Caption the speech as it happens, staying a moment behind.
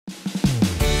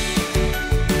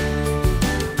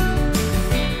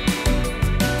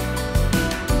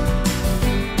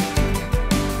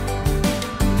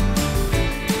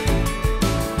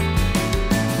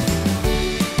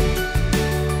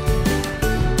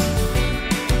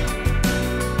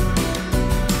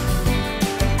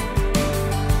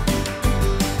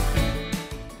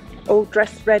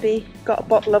dressed ready, got a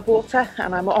bottle of water,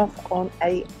 and I'm off on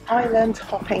a island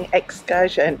hopping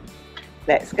excursion.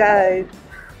 Let's go.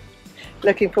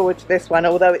 Looking forward to this one,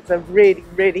 although it's a really,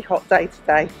 really hot day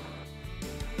today.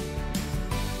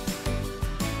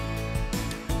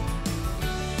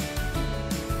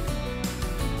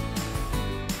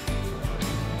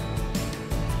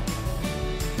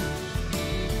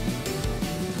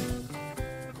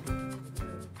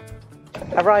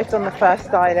 Arrived on the first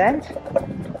island.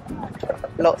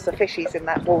 Lots of fishies in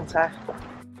that water.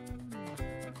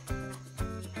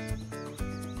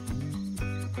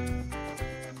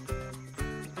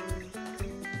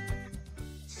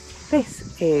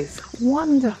 This is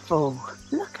wonderful.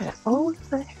 Look at all of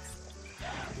this.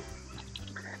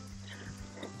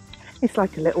 It's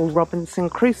like a little Robinson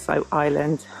Crusoe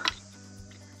island.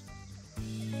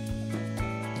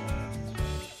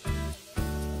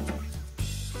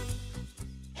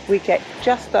 We get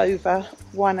just over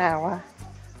 1 hour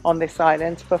on this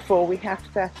island before we have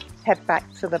to head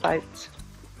back to the boat.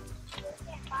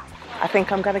 I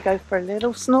think I'm going to go for a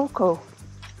little snorkel.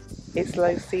 It's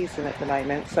low season at the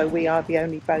moment, so we are the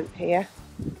only boat here.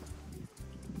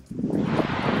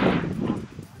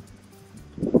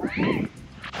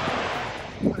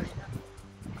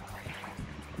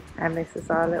 And this is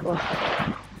our little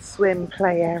swim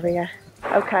play area.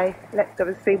 Okay, let's go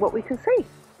and see what we can see.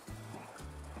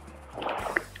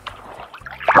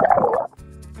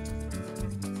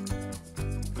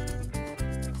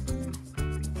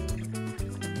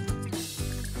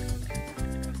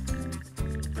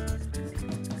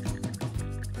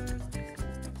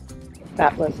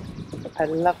 That was a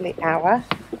lovely hour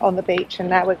on the beach, and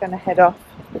now we're going to head off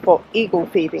for eagle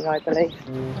feeding, I believe.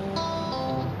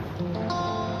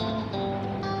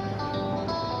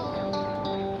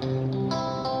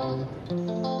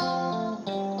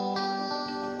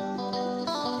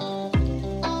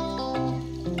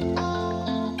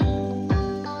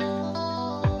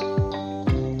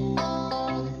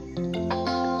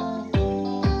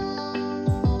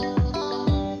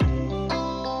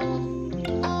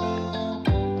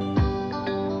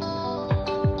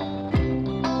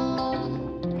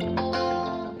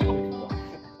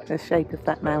 The shape of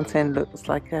that mountain looks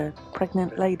like a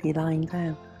pregnant lady lying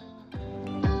down.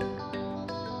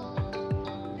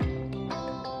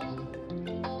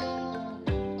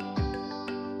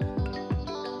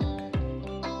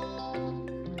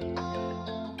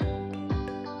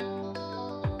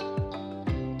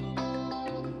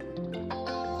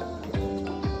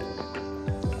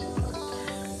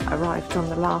 Arrived on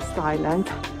the last island.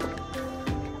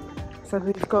 So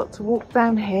we've got to walk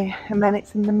down here, and then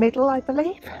it's in the middle, I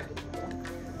believe.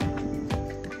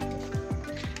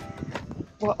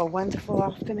 What a wonderful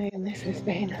afternoon this has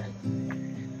been.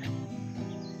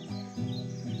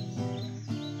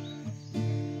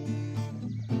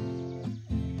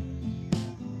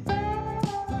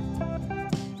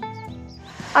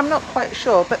 I'm not quite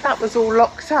sure, but that was all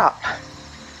locked up.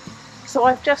 So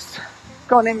I've just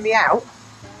gone in the out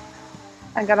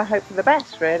and going to hope for the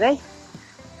best, really.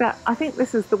 But I think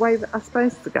this is the way that I'm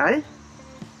supposed to go.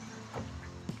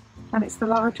 And it's the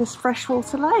largest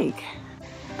freshwater lake.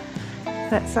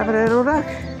 Let's have a little look.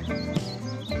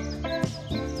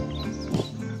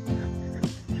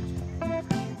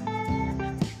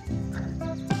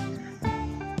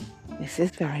 This is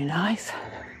very nice.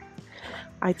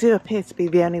 I do appear to be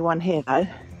the only one here though.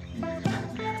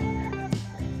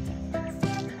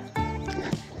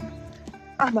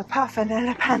 I'm a puffin and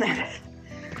a panning.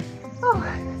 Oh.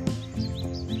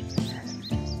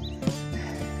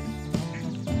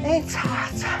 It's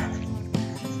hot.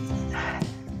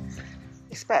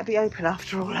 This better be open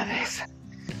after all of this.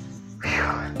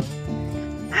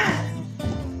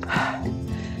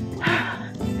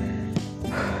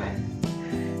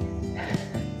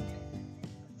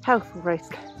 Health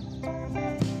risk.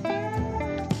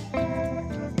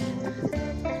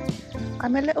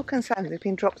 I'm a little concerned we've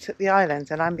been dropped at the island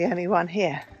and I'm the only one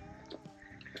here.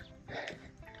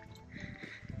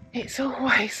 It's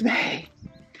always me.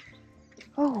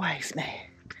 Always me.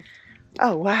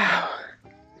 Oh wow.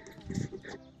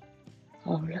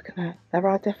 Oh, look at that. There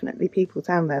are definitely people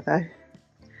down there though.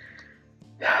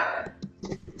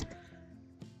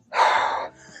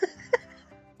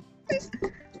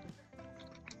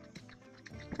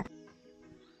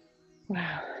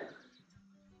 Wow.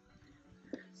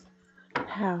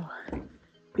 How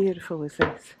beautiful is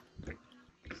this?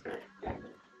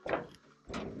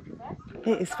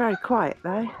 It is very quiet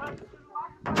though.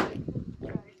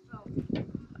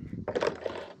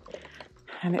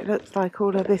 And it looks like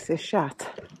all of this is shut.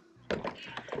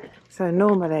 So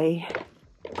normally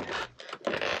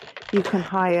you can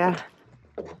hire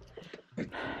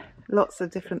lots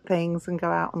of different things and go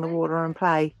out on the water and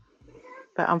play.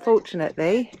 But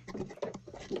unfortunately,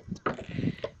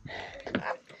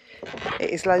 it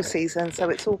is low season, so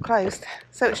it's all closed.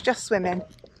 So it's just swimming.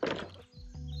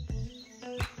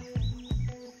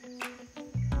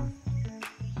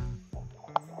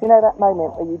 You know that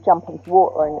moment where you jump into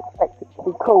water and expect it to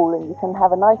be cool and you can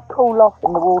have a nice cool off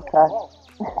in the water?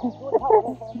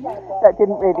 That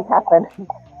didn't really happen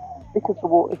because the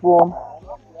water's warm.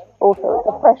 Also, it's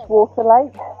a freshwater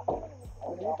lake,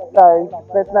 so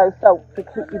there's no salt to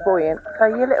keep you buoyant. So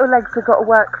your little legs have got to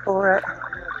work for it.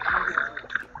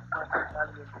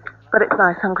 But it's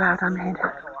nice, I'm glad I'm in.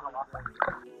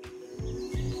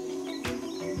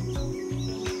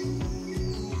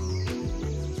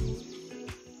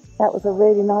 That was a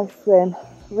really nice swim,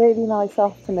 really nice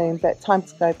afternoon, but time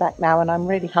to go back now and I'm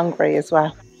really hungry as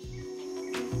well.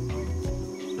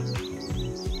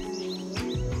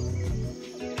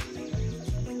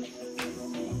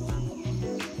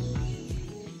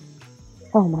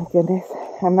 Oh my goodness,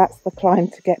 and that's the climb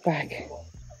to get back.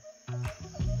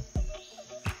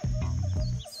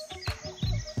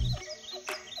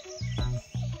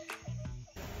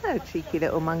 Oh, cheeky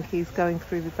little monkeys going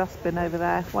through the dustbin over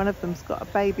there. One of them's got a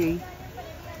baby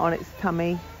on its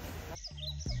tummy.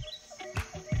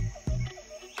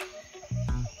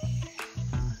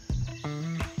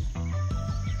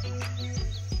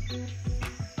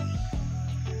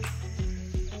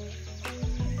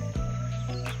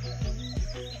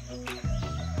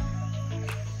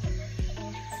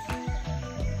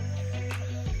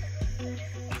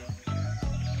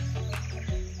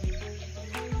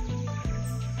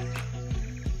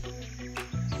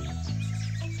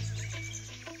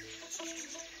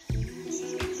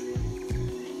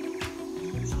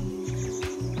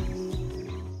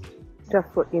 Just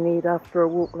what you need after a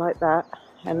walk like that.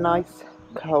 A nice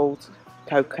cold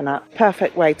coconut.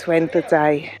 Perfect way to end the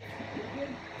day.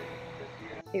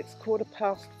 It's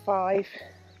 5:15.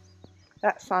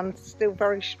 That sun's still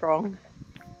very strong.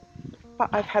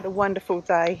 But I've had a wonderful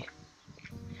day.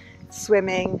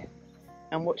 Swimming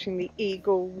and watching the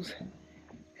eagles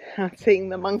and seeing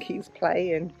the monkeys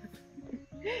play, and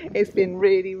it's been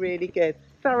really, really good.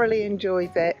 Thoroughly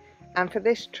enjoyed it. And for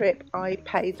this trip I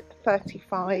paid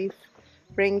 35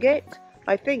 ringgit.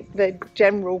 I think the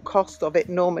general cost of it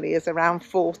normally is around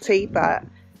 40, but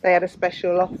they had a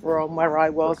special offer on where I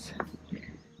was,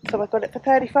 so I got it for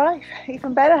 35,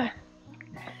 even better.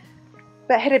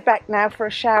 But headed back now for a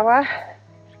shower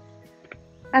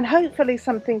and hopefully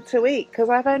something to eat, because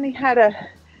I've only had a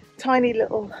tiny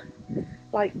little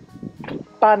like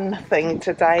bun thing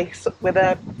today with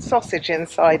a sausage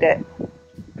inside it.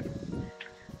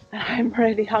 I'm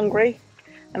really hungry,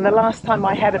 and the last time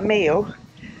I had a meal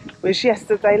was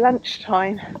yesterday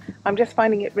lunchtime. I'm just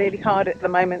finding it really hard at the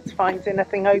moment to find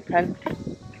anything open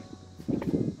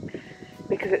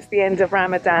because it's the end of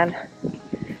Ramadan,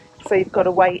 so you've got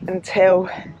to wait until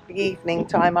the evening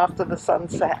time after the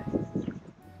sunset.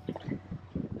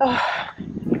 Oh,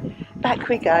 back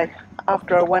we go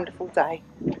after a wonderful day.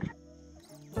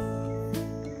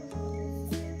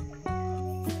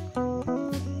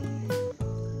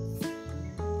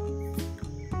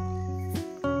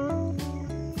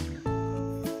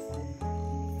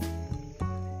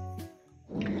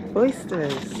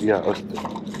 Oysters. Yeah, oysters.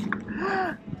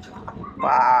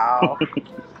 Wow.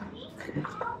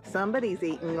 Somebody's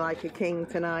eating like a king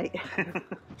tonight.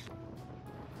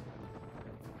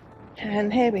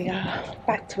 And here we are,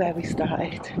 back to where we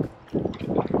started.